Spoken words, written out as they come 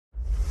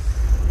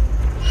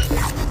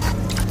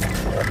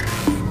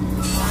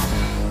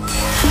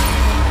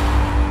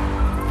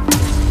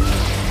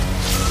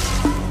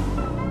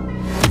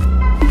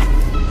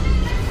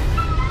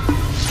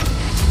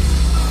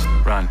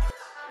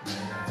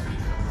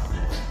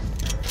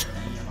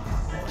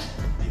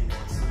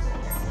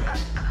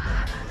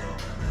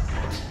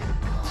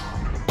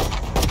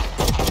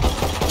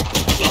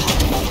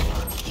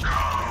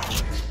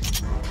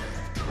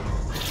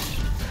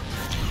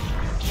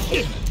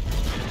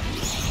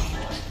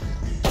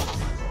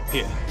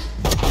Here.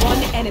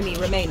 One enemy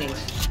remaining.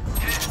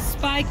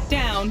 Spike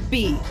down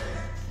B.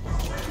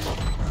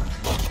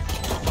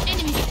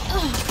 Enemy.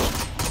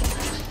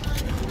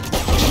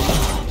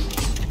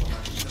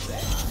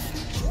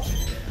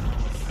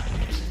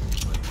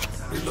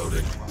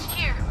 Reloading.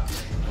 Here.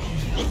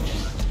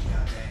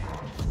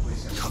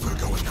 Cover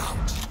going out.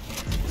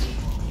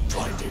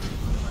 Blinding.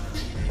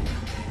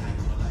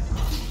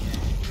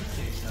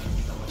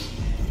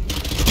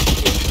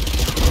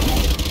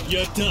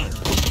 You're done.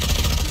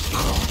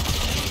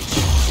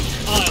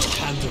 I'll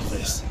handle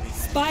this.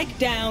 Spike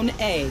down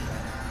A.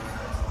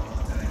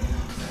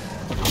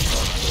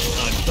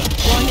 I'm back.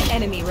 One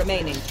enemy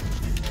remaining.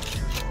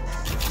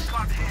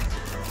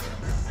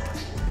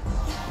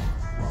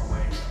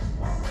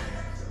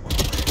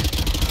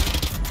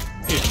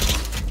 Here.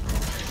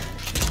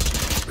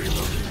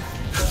 Reloading.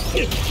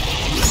 Here.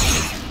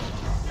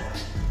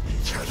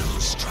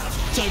 Shadows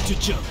travel. Time to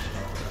jump.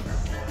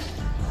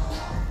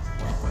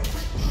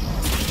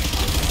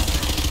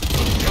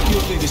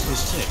 Your biggest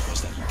mistake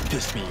was that you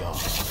pissed me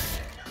off.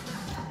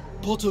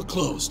 Portal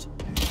closed.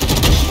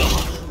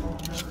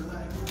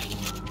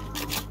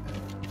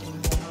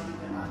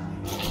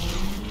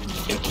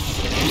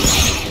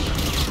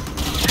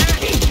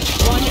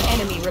 One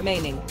enemy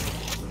remaining.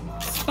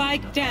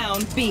 Spike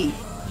down B.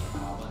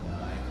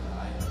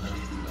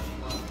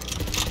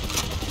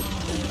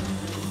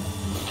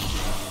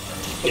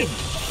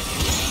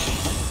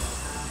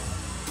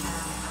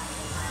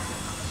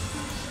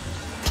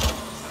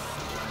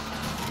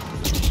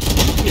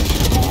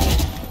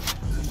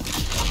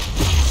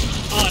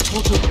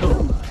 Portal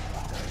closed.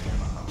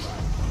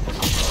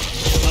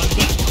 I'm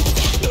back.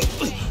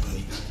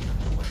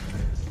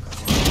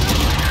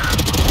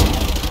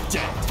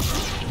 Dead.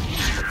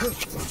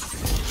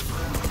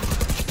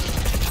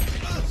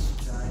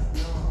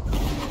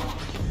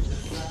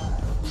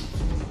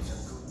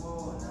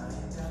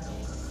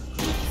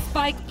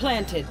 Spike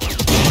planted.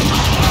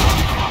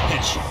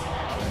 Headshot.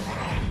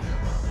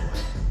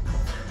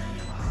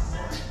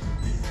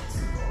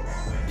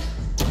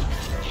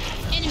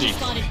 Enemy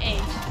spotted A.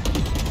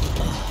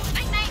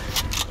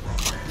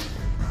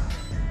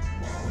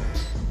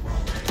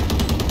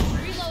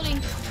 Reloading.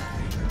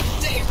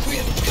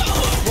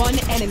 One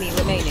enemy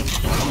remaining.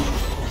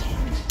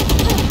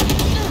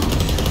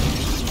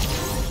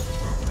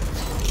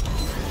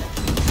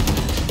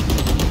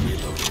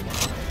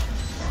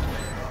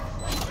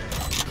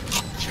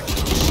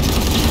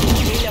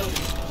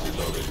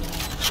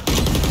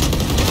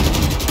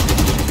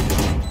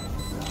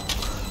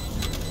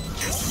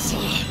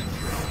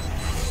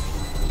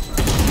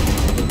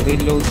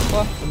 Reload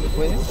pa, hindi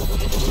pwede.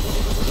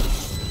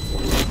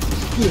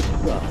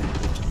 Goodbye,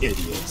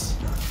 idiots.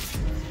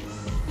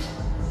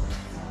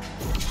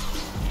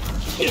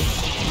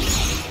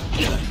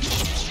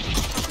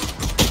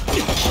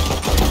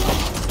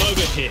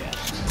 Over here.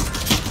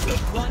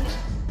 One.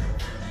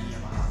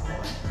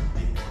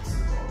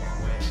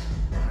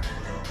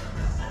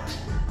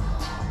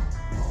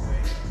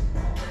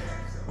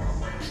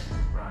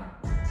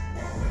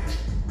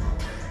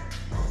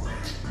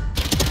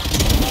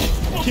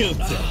 Killed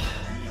them.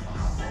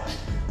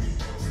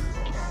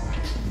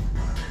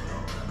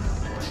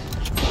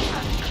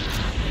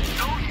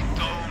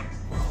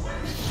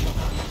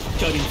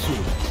 Cutting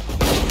through.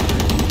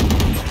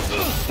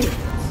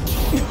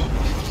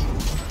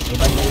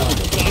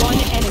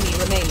 One enemy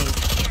remaining.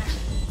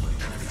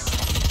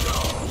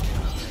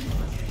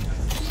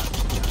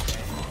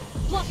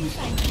 Blocking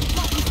sight.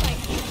 Blocking sight.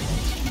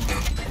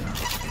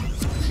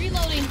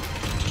 Reloading.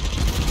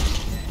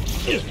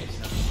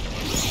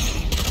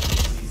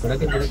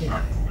 Berarti.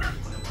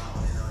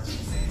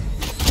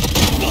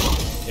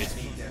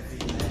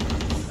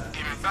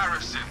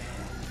 Embarrassing.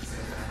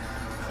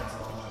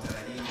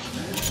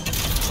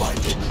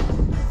 Find it.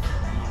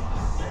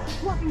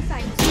 Blocking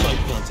sight.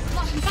 Spike planted.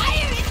 Blocking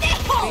fire in the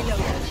hole.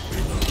 Reload.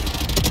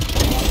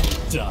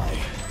 Die.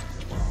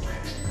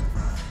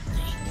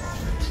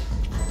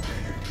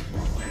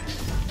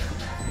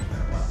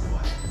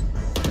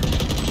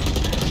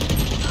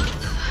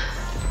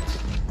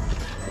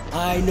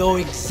 I know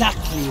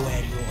exactly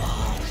where you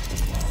are.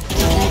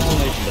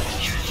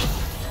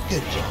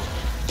 Good job.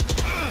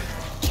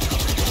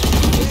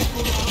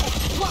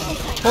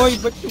 Hoy,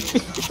 ba't yung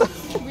kita?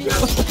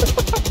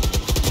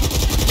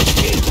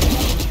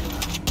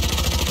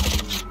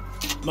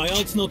 My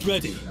ult's not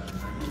ready.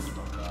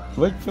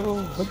 Ba't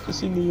ko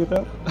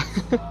sinira?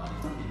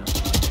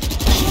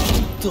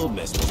 Don't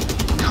mess with me.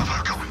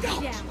 Cover going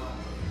out. Yeah.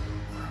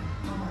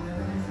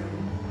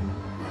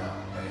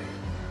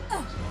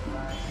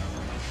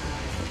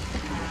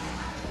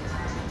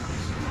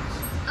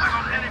 I'm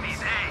on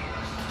enemies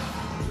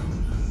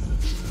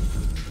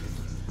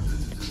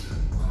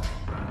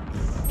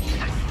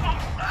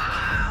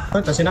A.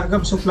 Kasi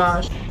nakagab sa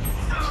flash.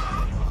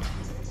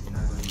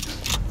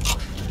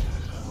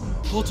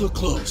 Portal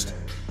closed.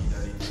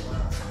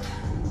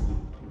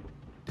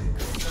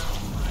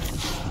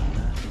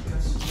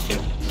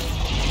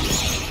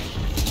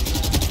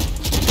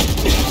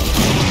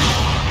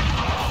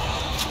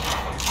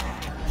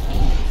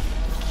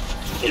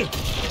 Killed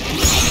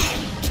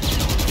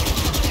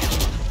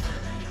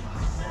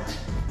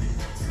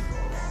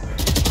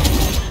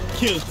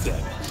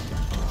them.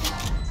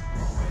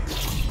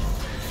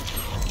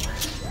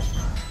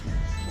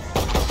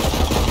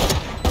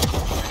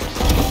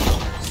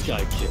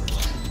 Sky killed.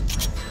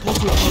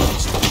 Portal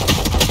closed.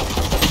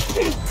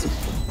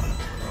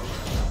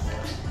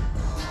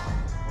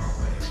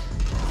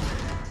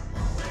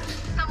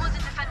 Someone's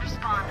in defender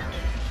spawn.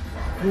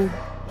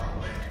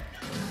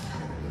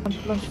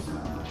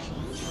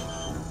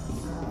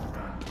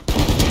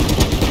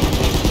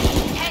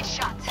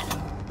 Headshot.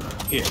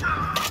 Here.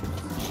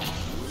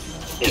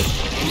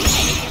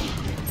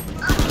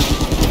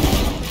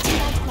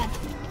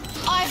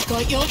 I've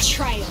got your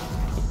trail.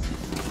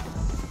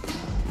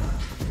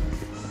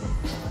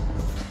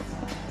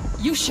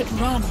 You should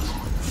run.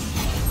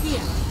 Here.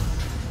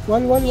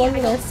 One Here, I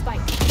got left. the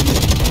spike.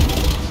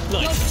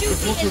 Your Nice. The duty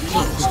portal is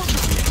not closed.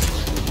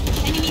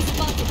 over. Enemy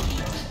spotted.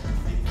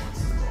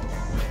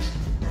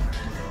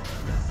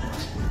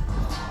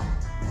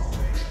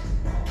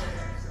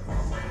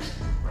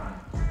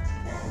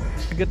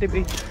 Negative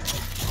 80. I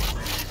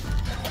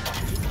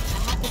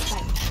have the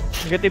spike.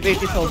 Negative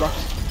 80 Soba.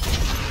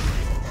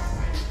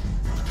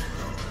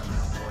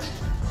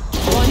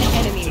 One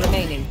enemy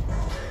remaining.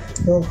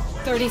 Go.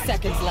 30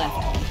 seconds left.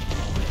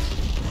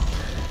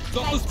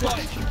 Got the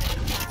spike.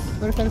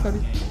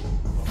 Sorry.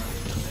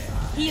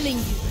 Healing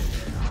you.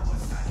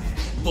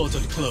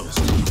 Portal closed.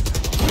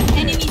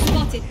 Enemy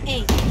spotted.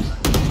 A.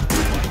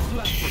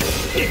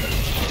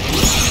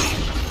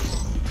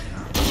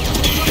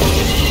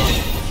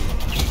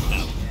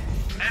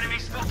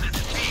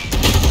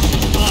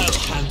 I'll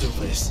handle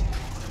this.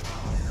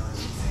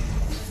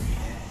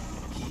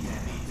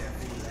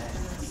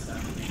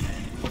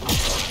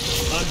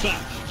 I'm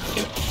back.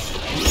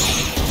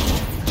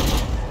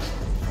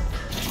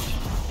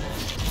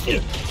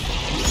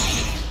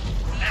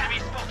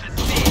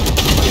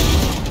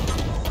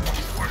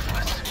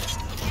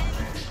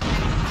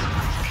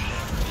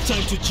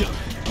 Time to jump.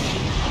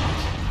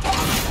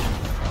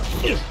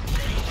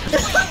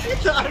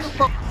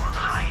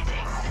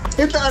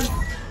 Hitaan!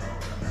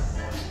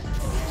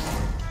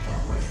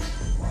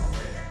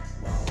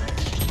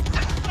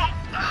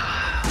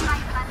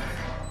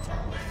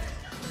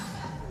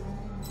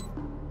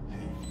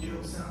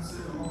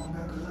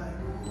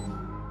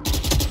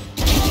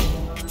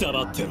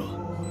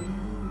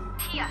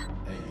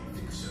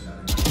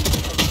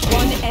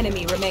 One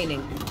enemy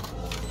remaining.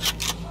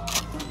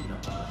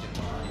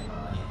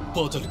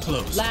 Portal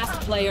closed.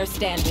 Last player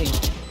standing.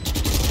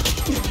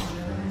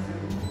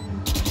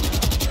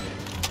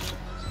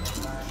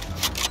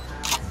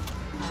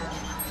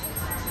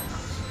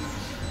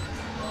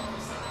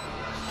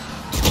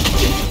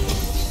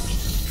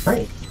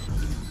 Right.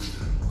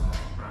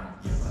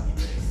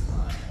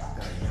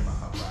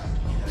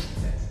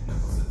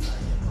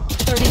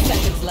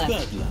 Seconds left.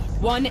 Bad luck.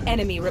 One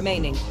enemy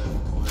remaining.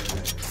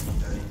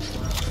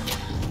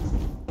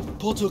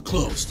 Portal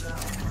closed.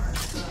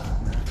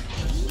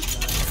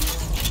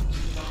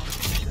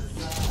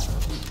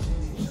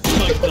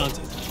 Spike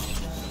planted.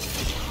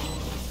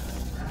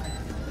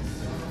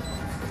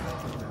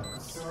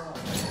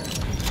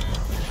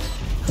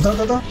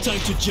 Ito. Time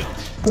to jump.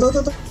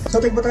 Ito. Sa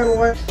tigbatan mo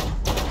kaya.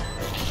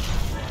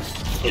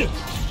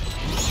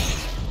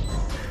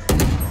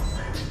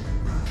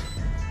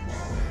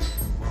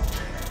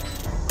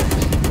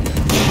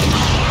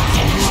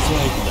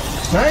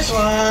 Nice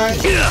one!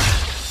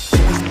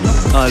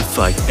 I'll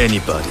fight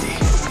anybody.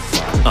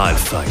 I'll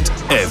fight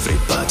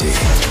everybody.